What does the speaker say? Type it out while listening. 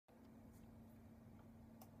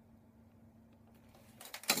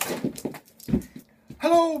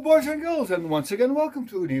Hello boys and girls, and once again welcome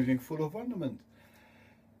to an evening full of wonderment.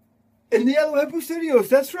 In the Yellow Hippo Studios,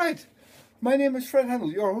 that's right. My name is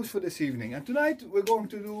Handl, your host for this evening, and tonight we're going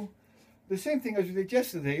to do the same thing as we did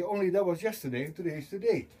yesterday, only that was yesterday and today is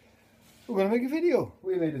today. We're going to make a video.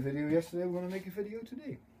 We made a video yesterday, we're going to make a video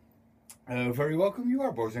today. Very welcome you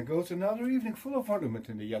are, boys and girls, another evening full of wonderment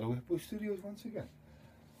in the Yellow Hippo Studios once again.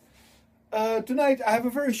 Tonight I have a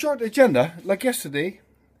very short agenda, like yesterday.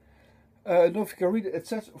 I don't know if you can read it. It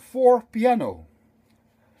says 4 piano.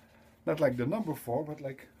 Not like the number 4, but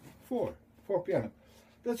like 4 piano.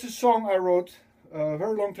 That's a song I wrote a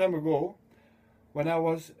very long time ago when I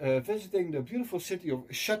was visiting the beautiful city of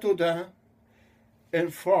Châteaudun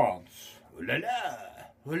in France. Ooh la la!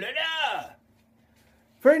 Ooh la la!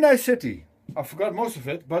 Very nice city. I forgot most of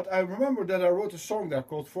it, but I remember that I wrote a song there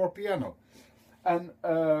called 4 piano. And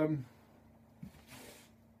I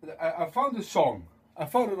found a song. I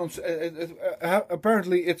found it on,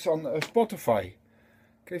 apparently it's on Spotify.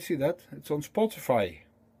 Can you see that? It's on Spotify.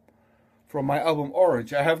 From my album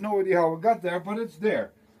Orange. I have no idea how it got there, but it's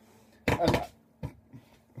there.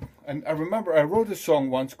 And I remember I wrote a song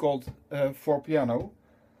once called 4 piano.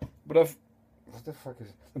 But what the fuck is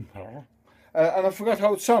it? And I forgot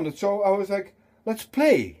how it sounded. So I was like, let's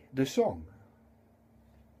play the song.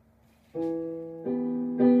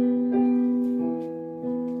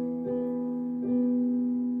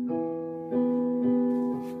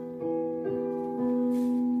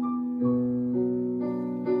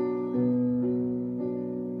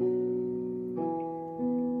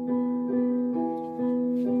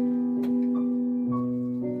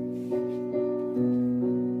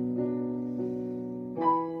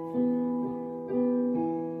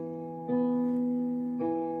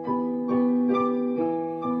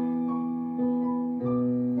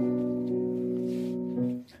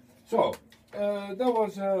 So, that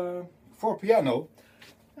was 4 piano,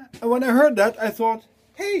 and when I heard that I thought,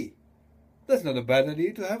 hey, that's not a bad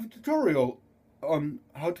idea to have a tutorial on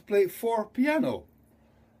how to play 4 piano.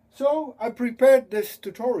 So I prepared this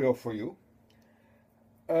tutorial for you.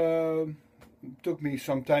 It took me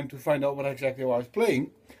some time to find out what exactly I was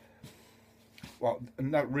playing. Well,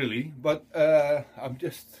 not really, but I'm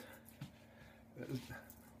just...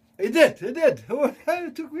 It did!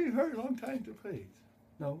 It took me a very long time to play it.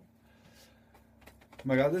 No. Oh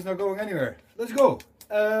my god, this is not going anywhere. Let's go.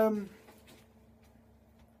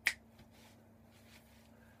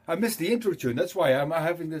 I missed the intro tune. That's why I'm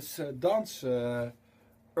having this dance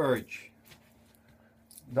urge.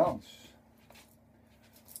 Dance.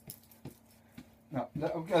 No,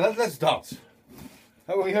 okay, let's dance.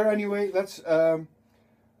 We're here anyway. Let's. I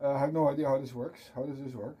have no idea how this works. How does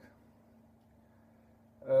this work?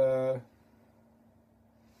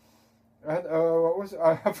 What was it?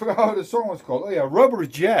 I forgot how the song was called. Oh yeah, Rubber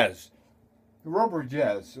Jazz. Rubber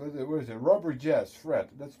Jazz. What is it? Rubber Jazz. Fred.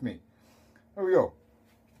 That's me. Here we go.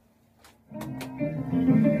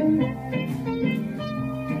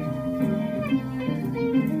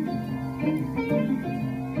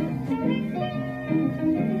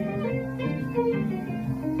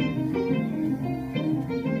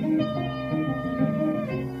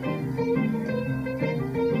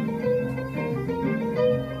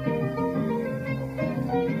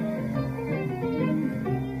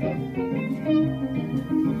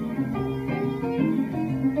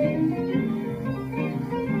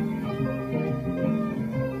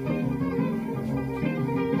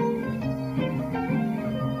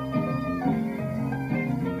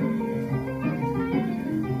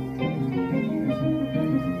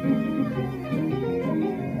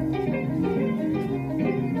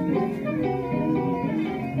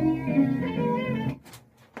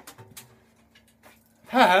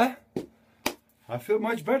 Haha, I feel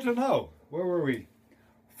much better now. Where were we?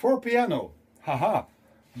 4 piano. Haha,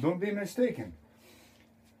 don't be mistaken.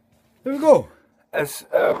 Here we go. As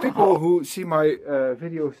people who see my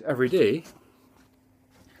videos every day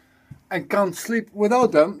and can't sleep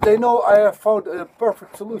without them, they know I have found a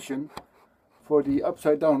perfect solution for the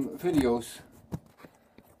upside down videos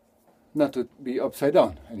not to be upside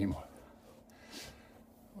down anymore.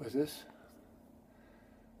 What is this?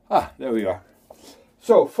 Ah, there we are.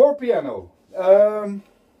 So, 4 piano. No,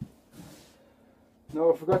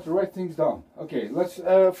 I forgot to write things down. Okay, let's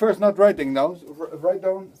first not writing down. Write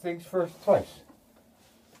down things first twice.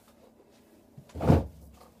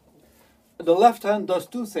 The left hand does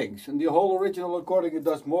 2 things. In the whole original recording it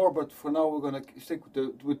does more, but for now we're going to stick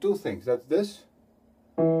with 2 things. That's this.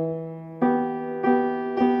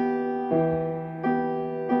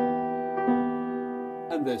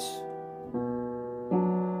 And this.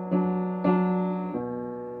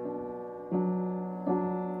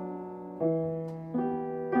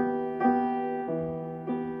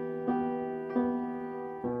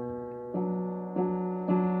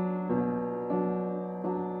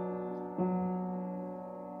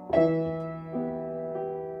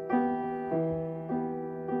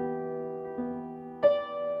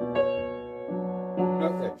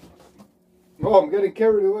 Oh, I'm getting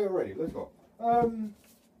carried away already. Let's go.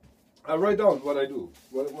 I write down what I do.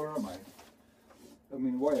 Where am I? I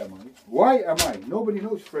mean, why am I? Why am I? Nobody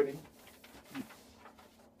knows, Freddy.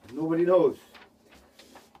 Nobody knows.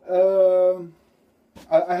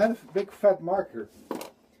 I have a big fat marker.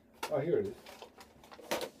 Oh, here it is.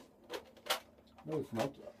 No, it's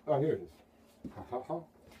not. Oh, here it is.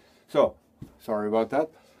 So, sorry about that.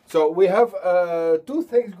 So we have two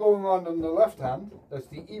things going on the left hand. That's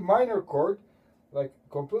the E minor chord, like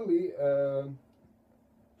completely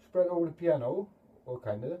spread over the piano, or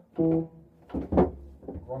kind of.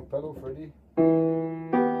 Wrong pedal, Freddy.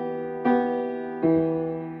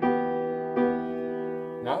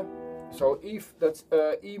 Yeah. So that's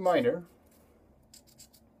E minor.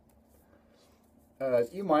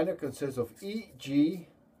 E minor consists of E, G,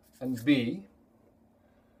 and B,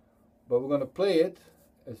 but we're going to play it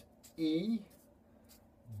as E,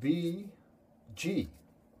 B, G.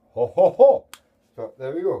 Ho ho ho! So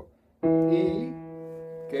there we go. E.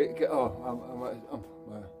 Okay. Oh,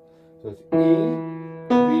 so it's E,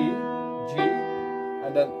 B, G,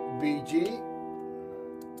 and then B, G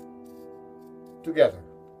together.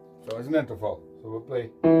 So it's an interval. So we'll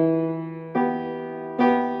play.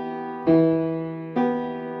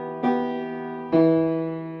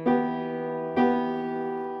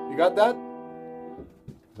 You got that?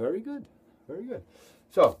 Very good. Very good.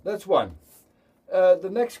 So that's one. The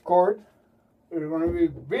next chord is going to be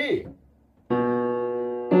B.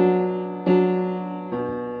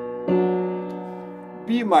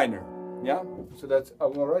 B minor. Yeah? So that's,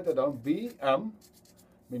 I'm going to write that down. B, M,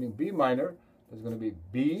 meaning B minor. That's going to be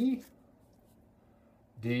B,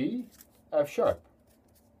 D, F sharp.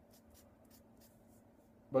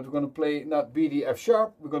 But we're going to play not B, D, F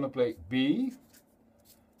sharp. We're going to play B,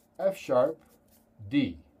 F sharp,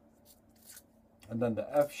 D. And then the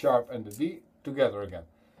F sharp and the D together again.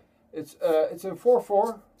 It's in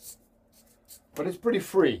 4/4, but it's pretty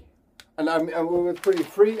free. And with pretty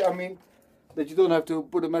free, I mean that you don't have to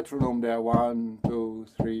put a metronome there. 1, 2,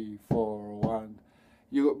 3, 4, 1.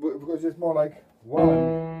 Because it's more like 1,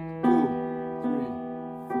 2, 3,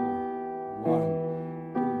 4, 1,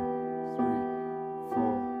 2,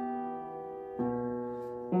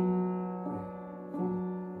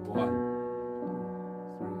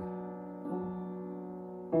 3,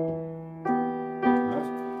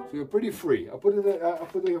 4. So you're pretty free. I put it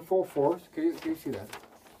in 4/4. Can you see that?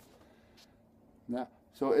 Yeah.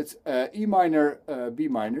 So it's E minor, B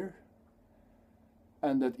minor,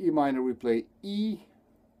 and that E minor we play E,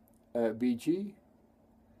 B, G.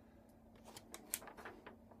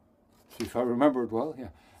 See if I remember it well.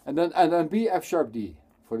 Yeah. And then B, F sharp, D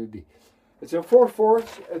for the D. It's in 4/4.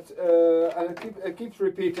 It's and it keeps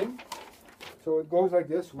repeating. So it goes like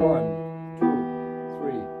this: 1, 2,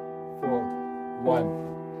 3, 4, 1,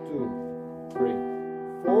 2, 3,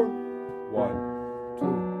 4, 1, 2,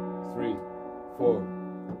 3, 4,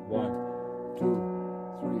 1, 2,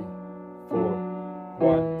 3, 4,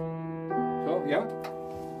 1. So yeah.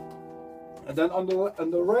 And then on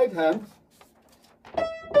the right hand,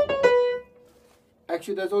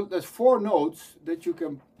 actually there's 4 notes that you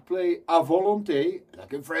can play à volonté,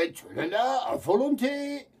 like in French. À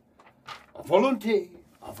volonté, à volonté,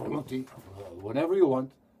 à volonté, whenever you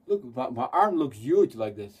want. Look, my arm looks huge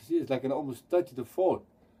like this. You see, it's like I can almost touch the phone.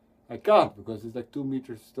 I can't because it's like 2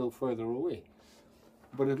 meters still further away.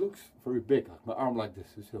 But it looks very big, like my arm like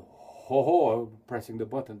this. You see, ho ho, I'm pressing the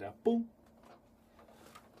button there. Boom.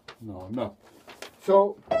 No, I'm not.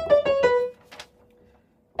 So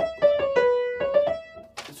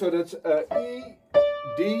that's E,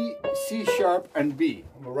 D, C sharp, and B.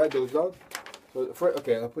 I'm gonna write those down. So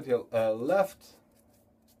okay, I'll put here left.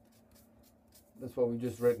 That's what we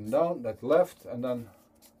just written down. That's left, and then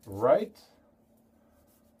right.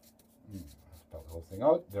 Spell the whole thing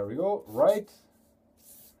out. There we go. Right.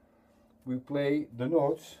 We play the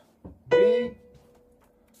notes B,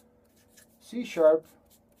 C sharp,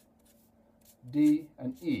 D,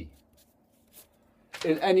 and E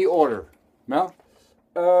in any order. Yeah.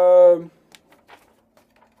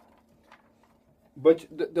 But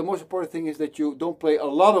the most important thing is that you don't play a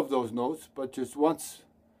lot of those notes, but just once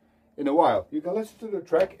in a while. You can listen to the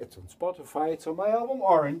track. It's on Spotify. It's on my album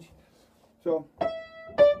Orange. So.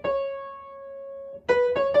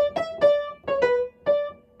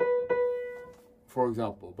 For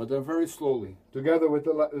example, but then very slowly, together with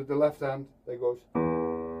the left hand, that goes.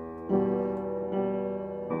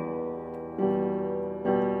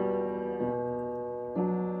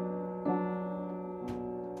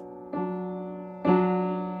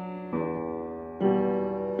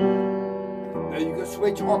 Then you can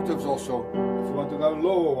switch octaves also. If you want to go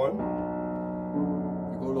lower one,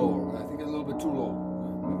 you go lower. I think it's a little bit too low.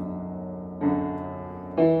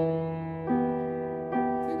 I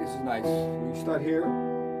think this is nice. So you start here.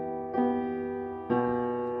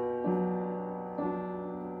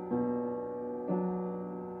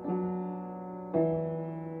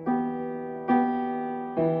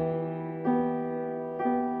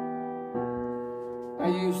 I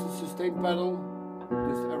use the sustain pedal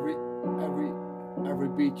just every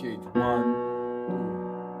beat change. 1, 2.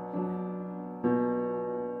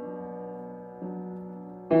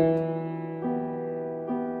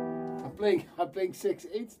 I'm playing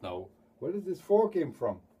 6/8 now. Where did this 4 came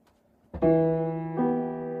from?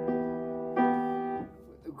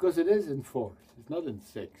 Because it is in 4. It's not in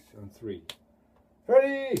 6 and 3.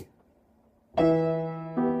 Ready?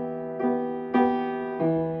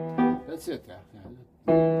 That's it.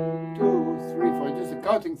 2, 3, 4. Just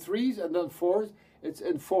counting 3s and then 4s. It's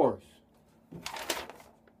in 4s.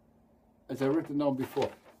 As I written down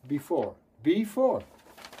before. Before. B4.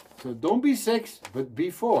 So don't be 6, but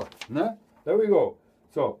B4. No? There we go.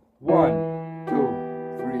 So 1, 2,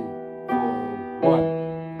 3, 4. 1, 2,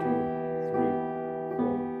 3,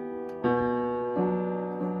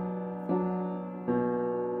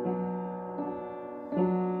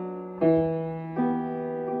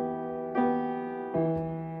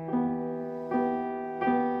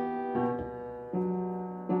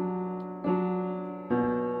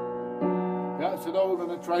 Yeah, so now we're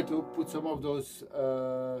going to try to put some of those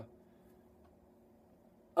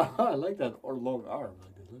I like that, or long arm.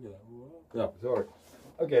 Look at that. Yeah, sorry.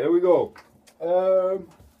 Okay, there we go.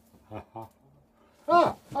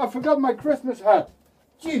 I forgot my Christmas hat.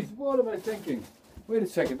 Jeez, what am I thinking? Wait a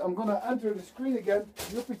second. I'm gonna enter the screen again.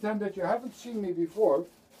 You pretend that you haven't seen me before.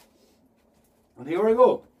 And here I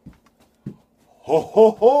go. Ho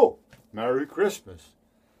ho ho! Merry Christmas.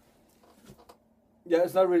 Yeah,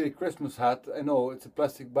 it's not really a Christmas hat. I know it's a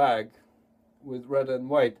plastic bag with red and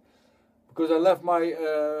white. Because I left my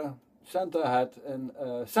Santa hat in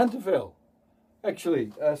Centerville,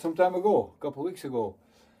 actually, some time ago, a couple of weeks ago.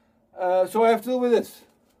 So I have to deal with this.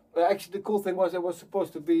 Actually, the cool thing was it was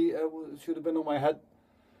supposed to be, should have been on my head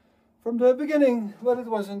from the beginning, but it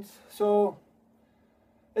wasn't. So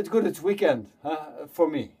it's good it's weekend for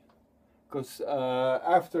me. Because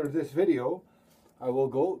after this video, I will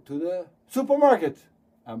go to the supermarket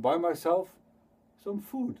and buy myself some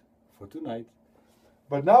food for tonight.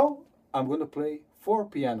 But now, I'm going to play 4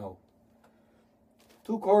 piano.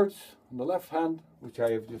 2 chords on the left hand, which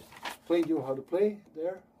I have just explained you how to play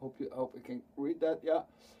there. Hope you can read that, yeah.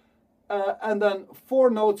 And then 4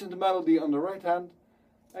 notes in the melody on the right hand,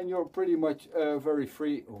 and you're pretty much very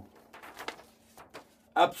free,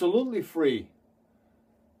 absolutely free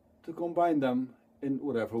to combine them in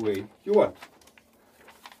whatever way you want.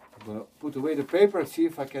 I'm going to put away the paper and see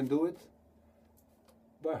if I can do it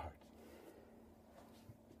by heart.